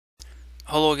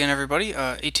Hello again, everybody.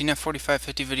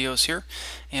 18F4550 videos here,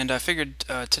 and I figured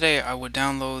today I would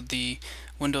download the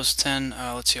Windows 10.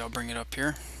 Let's see, I'll bring it up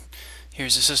here.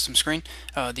 Here's the system screen.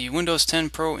 The Windows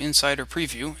 10 Pro Insider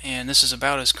Preview, and this is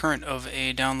about as current of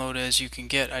a download as you can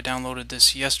get. I downloaded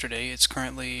this yesterday. It's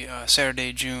currently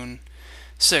Saturday, June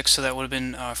 6th, so that would have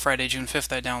been Friday, June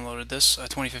 5th. I downloaded this,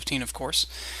 2015, of course,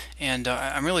 and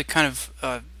I'm really kind of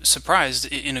surprised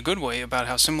in a good way about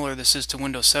how similar this is to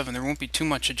Windows 7. There won't be too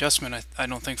much adjustment, I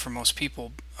don't think, for most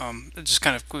people. Just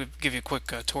kind of give you a quick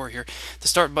tour here. The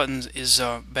start button is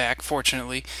back,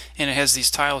 fortunately, and it has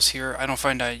these tiles here. I don't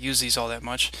find I use these all that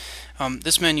much.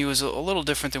 This menu is a little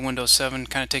different than Windows 7,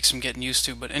 kind of takes some getting used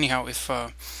to, but anyhow, if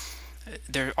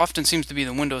there often seems to be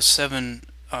the Windows 7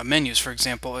 menus, for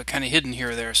example, kind of hidden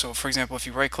here or there. So, for example, if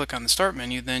you right-click on the Start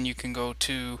menu, then you can go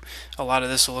to, a lot of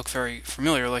this will look very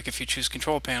familiar. Like if you choose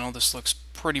Control Panel, this looks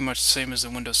pretty much the same as the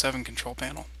Windows 7 Control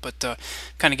Panel. But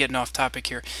kind of getting off topic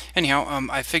here. Anyhow,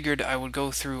 I figured I would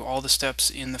go through all the steps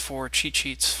in the 4 cheat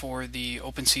sheets for the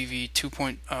OpenCV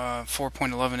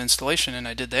 2.4.11 installation, and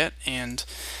I did that. And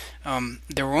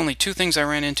there were only 2 things I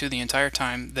ran into the entire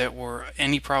time that were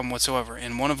any problem whatsoever,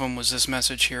 and one of them was this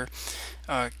message here: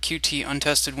 Qt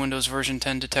untested Windows version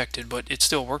 10 detected, but it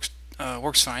still works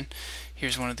fine.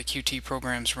 Here's one of the Qt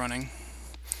programs running.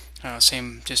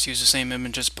 Just use the same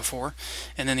image as before.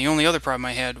 And then the only other problem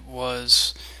I had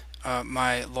was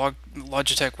my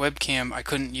Logitech webcam I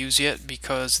couldn't use yet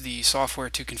because the software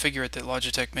to configure it that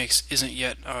Logitech makes isn't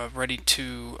yet ready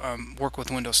to work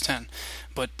with Windows 10.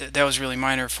 But that was really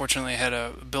minor. Fortunately, I had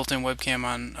a built-in webcam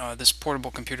on this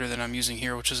portable computer that I'm using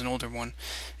here, which is an older one,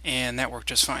 and that worked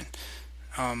just fine.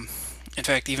 In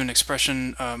fact, even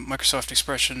Microsoft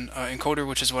Expression encoder,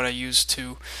 which is what I use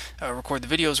to record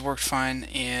the videos, worked fine,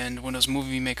 and Windows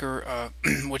Movie Maker,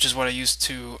 which is what I use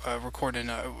to record and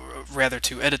rather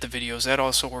to edit the videos, that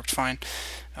also worked fine.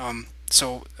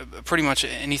 So pretty much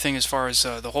anything as far as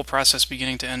the whole process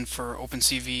beginning to end for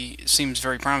OpenCV seems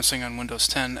very promising on Windows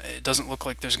 10. It doesn't look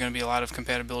like there's going to be a lot of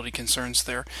compatibility concerns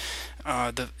there.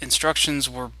 The instructions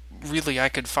were really, I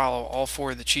could follow all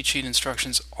 4 of the cheat sheet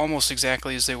instructions almost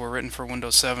exactly as they were written for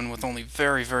Windows 7, with only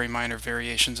very, very minor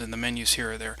variations in the menus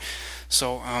here or there.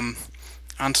 So on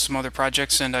to some other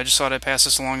projects, and I just thought I'd pass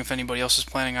this along if anybody else is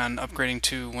planning on upgrading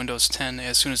to Windows 10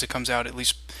 as soon as it comes out. At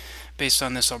least based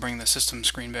on this, I'll bring the system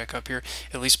screen back up here.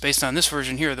 At least based on this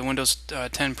version here, the Windows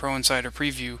 10 Pro Insider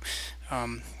Preview,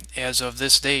 as of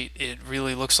this date, it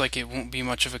really looks like it won't be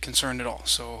much of a concern at all.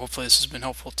 So hopefully this has been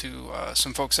helpful to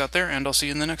some folks out there, and I'll see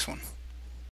you in the next one.